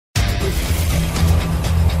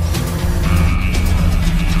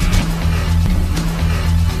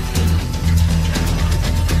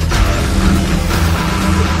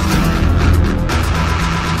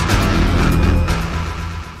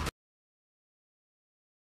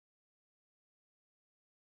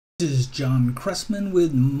This is John Cressman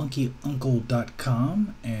with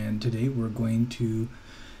monkeyuncle.com, and today we're going to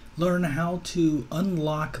learn how to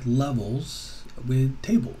unlock levels with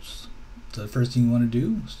tables. So the first thing you want to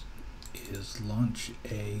do is launch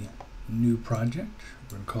a new project.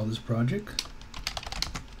 We're going to call this project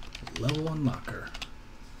Level Unlocker.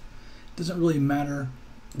 It doesn't really matter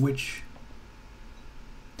which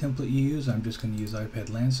template you use. I'm just going to use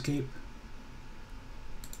iPad Landscape.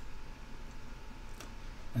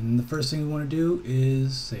 And the first thing we want to do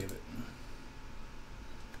is save it.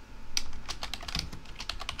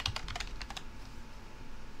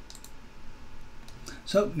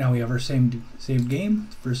 So now we have our saved game.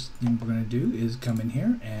 First thing we're going to do is come in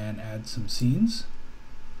here and add some scenes.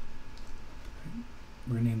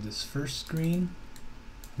 We're going to name this first screen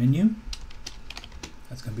menu.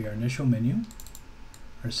 That's going to be our initial menu.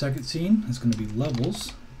 Our second scene is going to be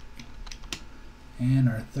levels. And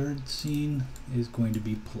our third scene is going to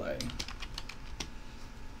be play.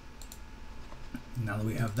 Now that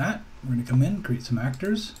we have that, we're going to come in, create some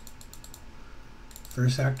actors.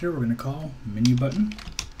 First actor we're going to call menu button.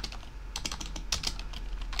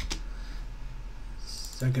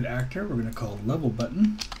 Second actor we're going to call level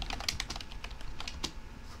button.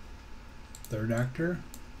 Third actor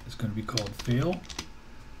is going to be called fail.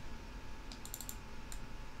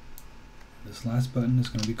 This last button is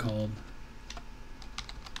going to be called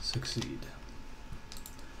succeed.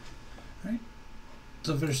 All right.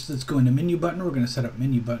 So first, let's go into menu button. We're going to set up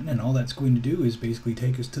menu button, and all that's going to do is basically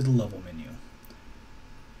take us to the level menu.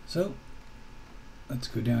 So let's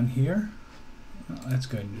go down here. Let's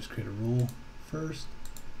go ahead and just create a rule first.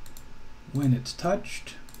 When it's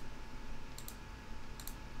touched,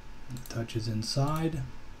 the touch is inside.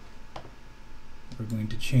 We're going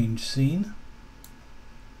to change scene.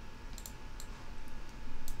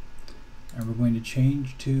 And we're going to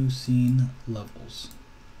change to scene levels.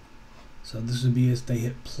 So this would be as they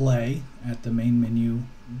hit play at the main menu,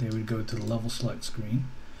 they would go to the level select screen.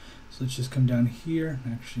 So let's just come down here.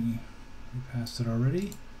 Actually, we passed it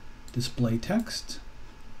already. Display text.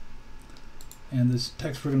 And this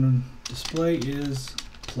text we're going to display is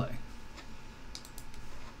play.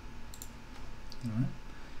 All right.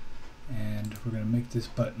 And we're going to make this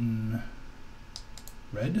button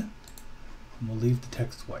red. And we'll leave the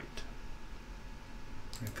text white.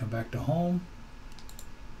 We're going to come back to home,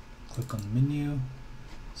 click on the menu,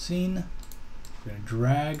 scene. We're going to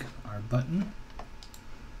drag our button.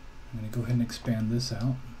 I'm going to go ahead and expand this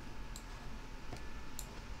out.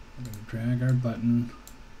 We're going to drag our button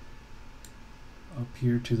up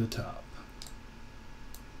here to the top.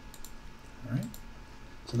 Alright,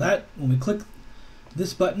 so that when we click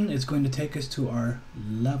this button, it's going to take us to our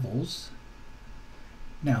levels.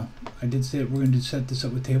 Now, I did say that we're going to set this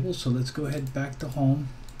up with tables, so let's go ahead back to home,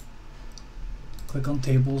 click on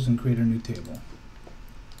tables, and create a new table.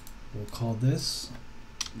 We'll call this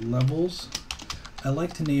levels. I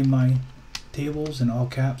like to name my tables in all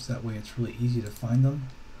caps, that way it's really easy to find them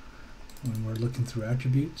when we're looking through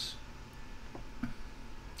attributes.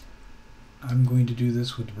 I'm going to do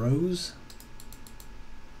this with rows,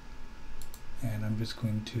 and I'm just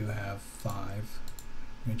going to have 5.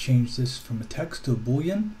 I'm going to change this from a text to a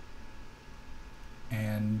boolean,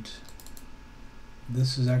 and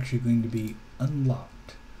this is actually going to be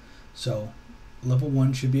unlocked. So level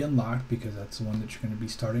 1 should be unlocked because that's the one that you're going to be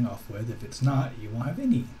starting off with. If it's not, you won't have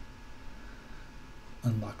any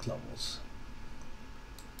unlocked levels.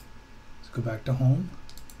 Let's go back to home.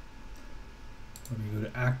 We're going to go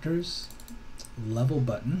to actors, level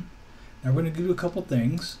button. Now we're going to do a couple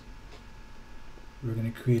things. We're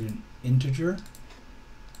going to create an integer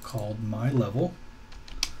called my level,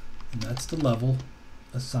 and that's the level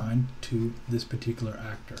assigned to this particular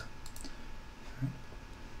actor. Okay.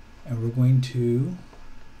 And we're going to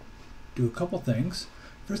do a couple things.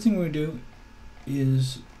 First thing we're going to do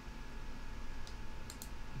is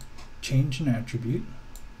change an attribute,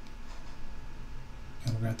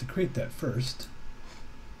 and we're going to have to create that first,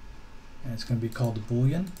 and it's going to be called a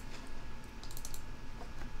boolean,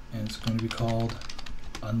 and it's going to be called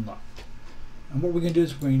unlocked. And what we're going to do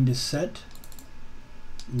is we're going to set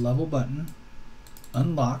level button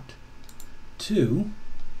unlocked to,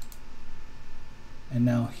 and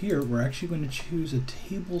now here we're actually going to choose a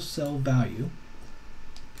table cell value.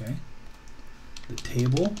 Okay, the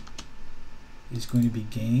table is going to be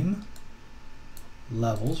game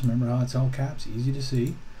levels. Remember how it's all caps, easy to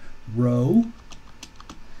see. Row.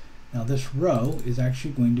 Now this row is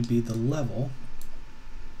actually going to be the level.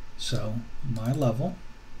 So my level.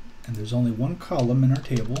 And there's only one column in our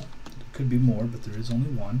table. There could be more, but there is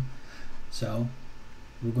only one. So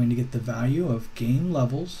we're going to get the value of game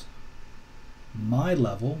levels my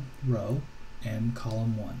level row and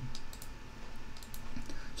column 1.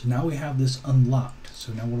 So now we have this unlocked.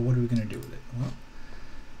 So now what are we going to do with it? Well,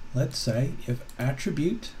 let's say if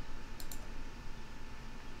attribute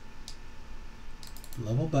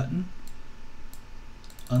level button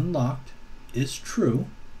unlocked is true,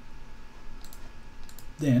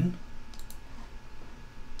 then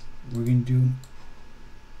we're going to do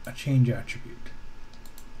a change attribute.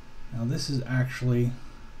 Now this is actually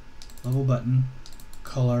level button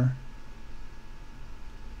color.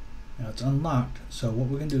 Now it's unlocked, so what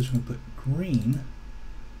we're going to do is we're going to put green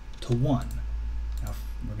to 1. Now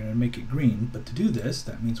we're going to make it green, but to do this,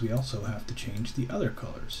 that means we also have to change the other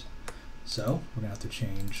colors. So we're going to have to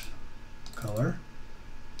change color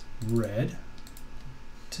red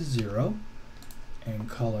to 0 and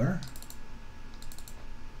color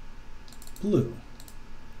blue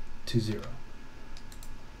to 0.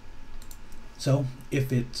 So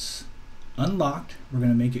if it's unlocked, we're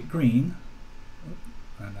going to make it green.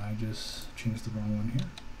 And I just changed the wrong one here.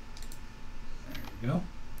 There you go.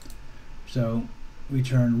 So we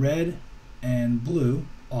turn red and blue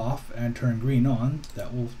off and turn green on.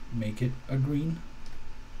 That will make it a green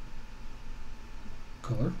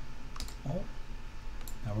color. Alt.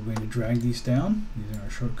 Now we're going to drag these down using our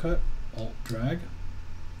shortcut, Alt drag.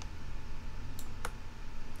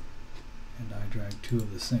 And I drag 2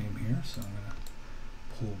 of the same here, so I'm going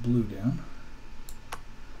to pull blue down.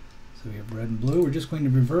 So we have red and blue. We're just going to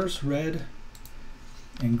reverse red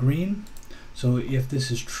and green. So if this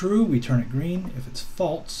is true, we turn it green. If it's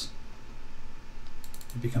false,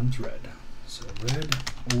 it becomes red. So red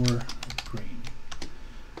or green.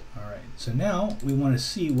 Alright, so now we want to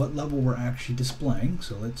see what level we're actually displaying.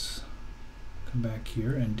 So let's come back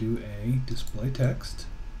here and do a display text.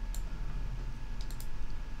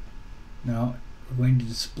 Now we're going to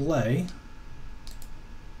display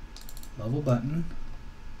level button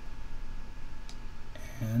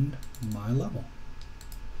and my level.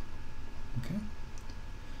 Okay.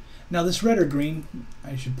 Now this red or green,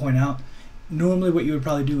 I should point out, normally what you would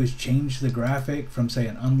probably do is change the graphic from, say,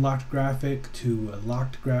 an unlocked graphic to a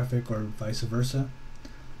locked graphic or vice versa.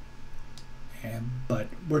 But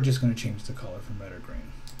we're just going to change the color from red or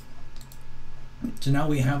green. So now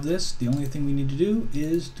we have this. The only thing we need to do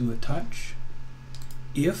is do a touch.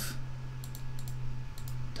 If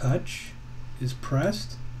touch is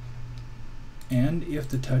pressed, and if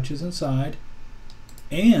the touch is inside,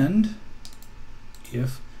 and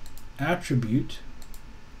if attribute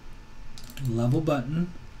level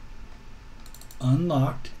button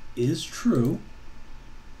unlocked is true.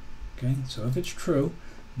 Okay, so if it's true,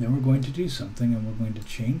 then we're going to do something, and we're going to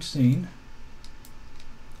change scene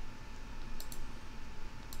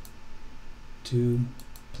to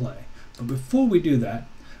play. But before we do that,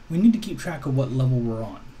 we need to keep track of what level we're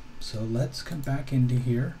on. So let's come back into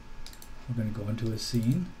here. We're going to go into a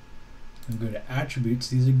scene and go to attributes.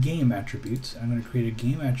 These are game attributes. I'm going to create a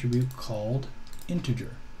game attribute called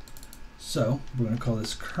integer. So we're going to call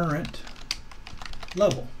this current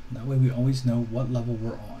level. That way we always know what level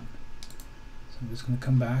we're on. So I'm just going to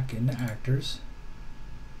come back into actors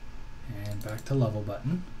and back to level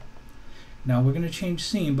button. Now we're going to change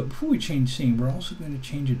scene, but before we change scene, we're also going to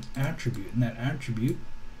change an attribute, and that attribute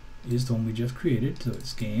is the one we just created. So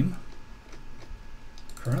it's game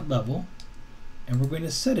current level, and we're going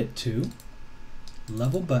to set it to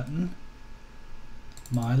level button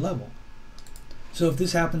my level. So if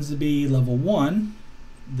this happens to be level 1,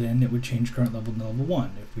 then it would change current level to level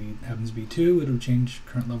 1. If it happens to be 2, it would change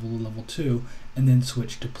current level to level 2 and then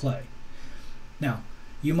switch to play. Now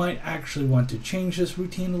you might actually want to change this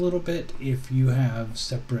routine a little bit if you have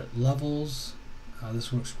separate levels.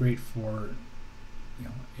 This works great for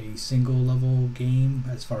a single level game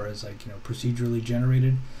as far as procedurally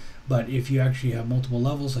generated. But if you actually have multiple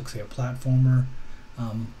levels, like say a platformer,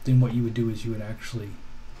 then what you would do is you would actually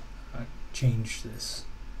change this.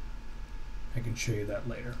 I can show you that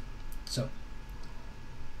later. So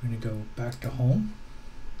I'm going to go back to home.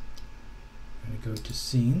 I'm going to go to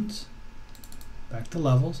scenes, back to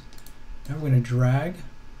levels. Now we're going to drag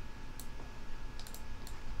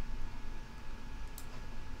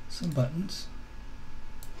some buttons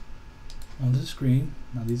onto the screen.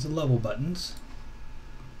 Now these are level buttons.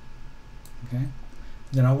 Okay.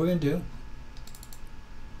 Then all we're going to do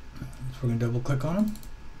is we're going to double click on them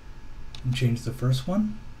and change the first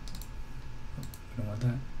one. We don't want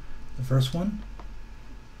that. The first one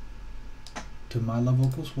to my level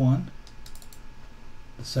equals 1.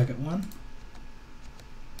 The second one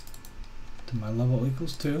to my level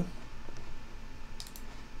equals 2.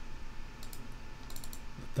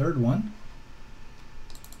 The third one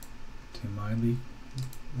to my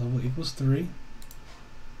level equals 3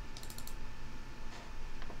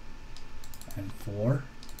 and 4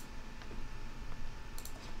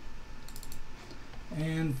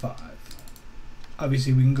 and 5.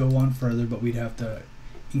 Obviously we can go on further, but we'd have to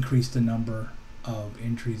increase the number of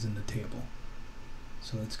entries in the table.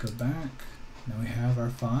 So let's go back. Now we have our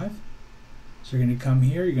 5. So you're going to come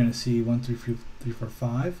here, you're going to see 1, 2, 3, 4,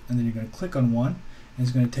 5, and then you're going to click on 1, and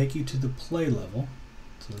it's going to take you to the play level.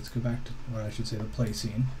 So let's go back to, or I should say the play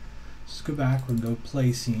scene. Let's go back, we're going to go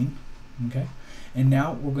play scene, okay? And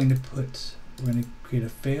now we're going to create a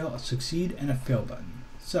fail, a succeed, and a fail button.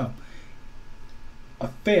 So a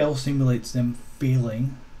fail simulates them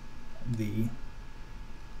failing the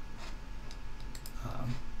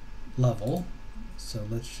level. So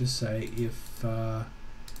let's just say if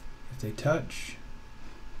they touch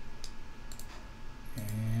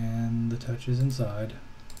and the touch is inside,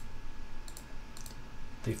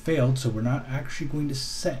 they failed, so we're not actually going to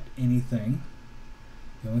set anything.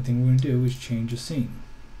 The only thing we're going to do is change a scene.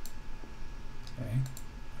 Okay,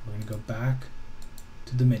 we're going to go back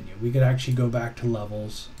to the menu. We could actually go back to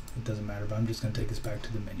levels, it doesn't matter, but I'm just going to take us back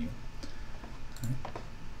to the menu. Right.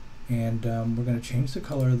 And we're going to change the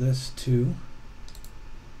color of this to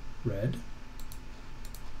red.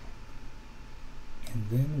 And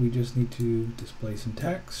then we just need to display some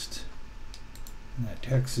text, and that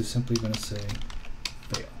text is simply going to say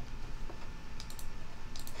fail.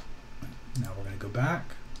 Now we're going to go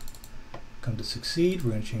back, come to succeed,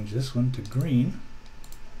 we're going to change this one to green,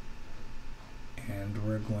 and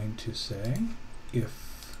we're going to say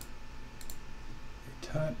if they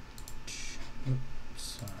touch,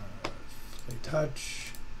 if they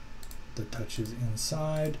touch, the touch is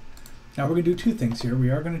inside. Now we're going to do two things here. We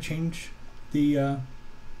are going to change the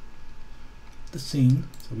scene,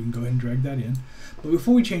 so we can go ahead and drag that in. But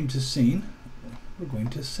before we change the scene, we're going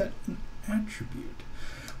to set an attribute.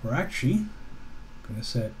 We're actually going to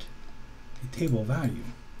set a table value.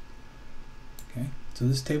 Okay, so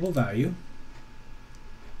this table value,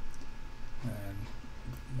 and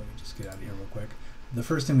let me just get out of here real quick. The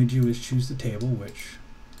first thing we do is choose the table, which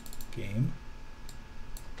game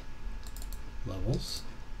levels.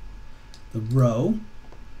 The row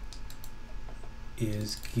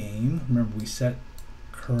is game. Remember, we set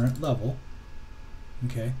current level.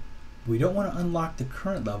 Okay, we don't want to unlock the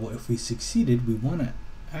current level. If we succeeded, we want to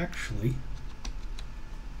actually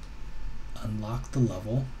unlock the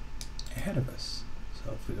level ahead of us.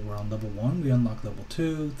 So if we're on level 1, we unlock level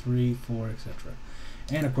 2, 3, 4, etc.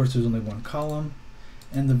 And of course there's only one column,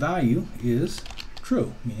 and the value is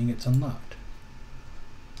true, meaning it's unlocked.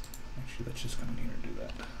 Actually, let's just come in here and do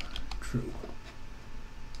that. True.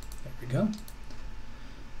 There we go.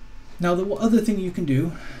 Now the other thing you can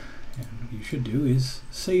do, and you should do, is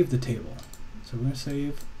save the table. So we're going to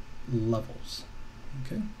save levels.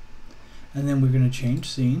 Okay, and then we're going to change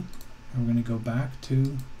scene, and we're going to go back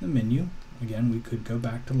to the menu. Again, we could go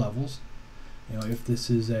back to levels. You know, if this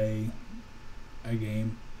is a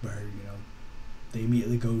game where, you know, they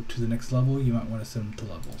immediately go to the next level, you might want to send them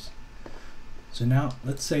to levels. So now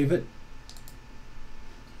let's save it.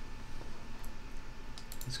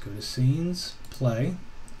 Let's go to scenes, play,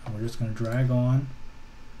 and we're just going to drag on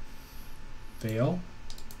fail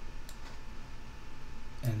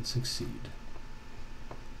and succeed.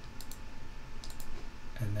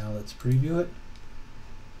 And now let's preview it.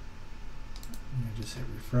 I'm going to just hit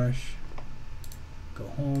refresh, go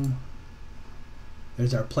home.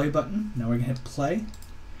 There's our play button. Now we're going to hit play,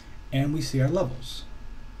 and we see our levels.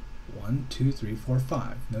 1, 2, 3, 4,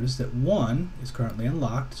 5. Notice that 1 is currently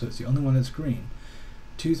unlocked, so it's the only one that's green.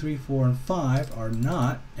 2, 3, 4, and 5 are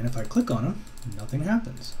not, and if I click on them, nothing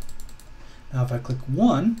happens. Now if I click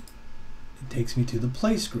 1, it takes me to the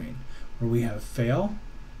play screen, where we have fail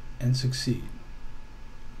and succeed.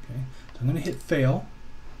 Okay, so I'm going to hit fail,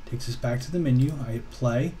 takes us back to the menu. I hit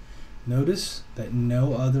play. Notice that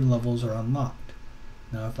no other levels are unlocked.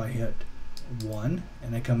 Now if I hit 1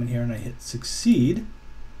 and I come in here and I hit succeed,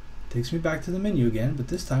 it takes me back to the menu again, but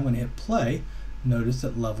this time when I hit play, notice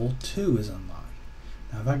that level 2 is unlocked.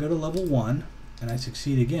 Now if I go to level 1 and I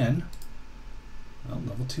succeed again, well,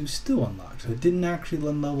 level 2 is still unlocked. So it didn't actually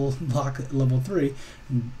unlock level 3,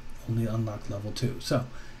 and only unlocked level 2. So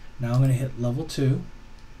now I'm going to hit level 2.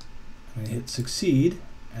 I'm going to hit succeed,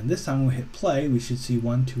 and this time when we hit play, we should see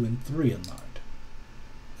 1, 2, and 3 unlocked.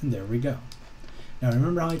 And there we go. Now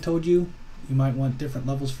remember how I told you you might want different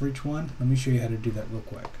levels for each one? Let me show you how to do that real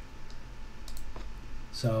quick.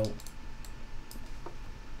 So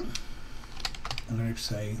I'm going to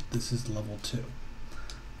say this is level 2.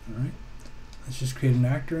 Alright, let's just create an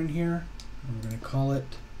actor in here, and we're going to call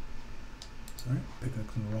it Alright, pick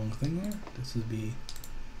up the wrong thing there. This would be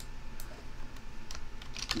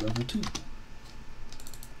level 2.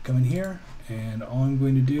 Come in here, and all I'm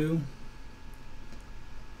going to do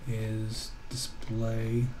is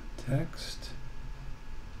display text.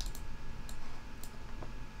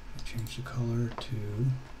 Change the color to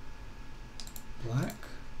black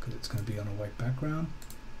because it's going to be on a white background,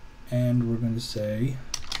 and we're going to say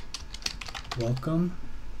welcome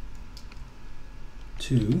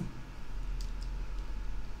to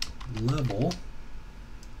level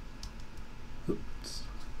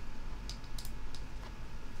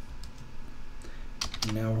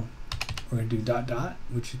Now we're going to do ...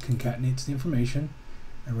 which concatenates the information,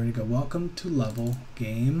 and we're going to go welcome to level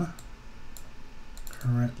game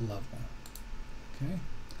current level. Okay,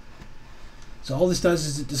 so all this does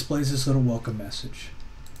is it displays this little welcome message.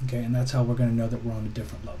 Okay, and that's how we're going to know that we're on a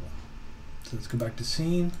different level. So let's go back to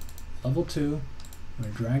scene, level 2. I'm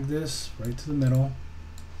going to drag this right to the middle.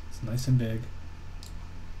 It's nice and big.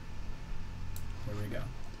 There we go.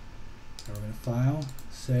 Now we're going to file,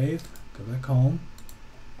 save, go back home,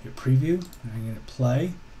 hit preview, and I'm going to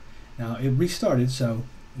play. Now it restarted, so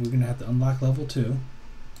we're going to have to unlock level 2.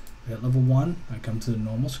 At level 1, I come to the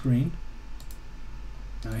normal screen.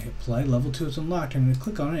 Now I hit play, level 2 is unlocked. I'm going to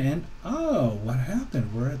click on it, and oh, what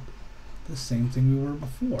happened? We're at the same thing we were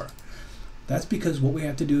before. That's because what we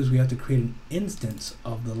have to do is we have to create an instance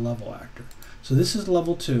of the level actor. So this is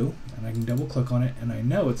level 2, and I can double click on it, and I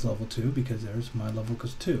know it's level 2 because there's my level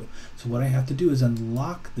equals 2. So what I have to do is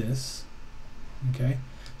unlock this. Okay,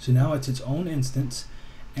 so now it's its own instance,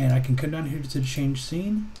 and I can come down here to change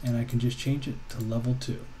scene, and I can just change it to level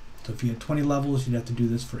 2. So if you had 20 levels, you'd have to do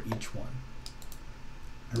this for each one.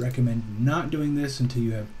 I recommend not doing this until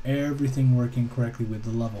you have everything working correctly with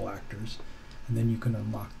the level actors, and then you can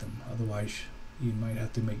unlock them. Otherwise, you might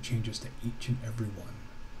have to make changes to each and every one.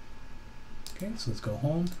 Okay, so let's go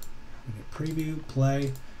home. I'm going to preview,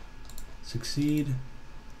 play, succeed.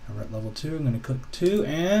 We're at level 2. I'm going to click 2,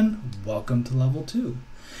 and welcome to level 2.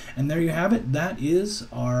 And there you have it. That is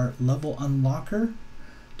our level unlocker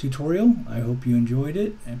tutorial. I hope you enjoyed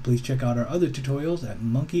it, and please check out our other tutorials at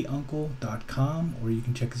monkeyuncle.com, or you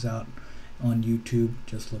can check us out on YouTube.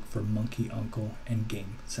 Just look for Monkey Uncle and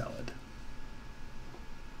Game Salad.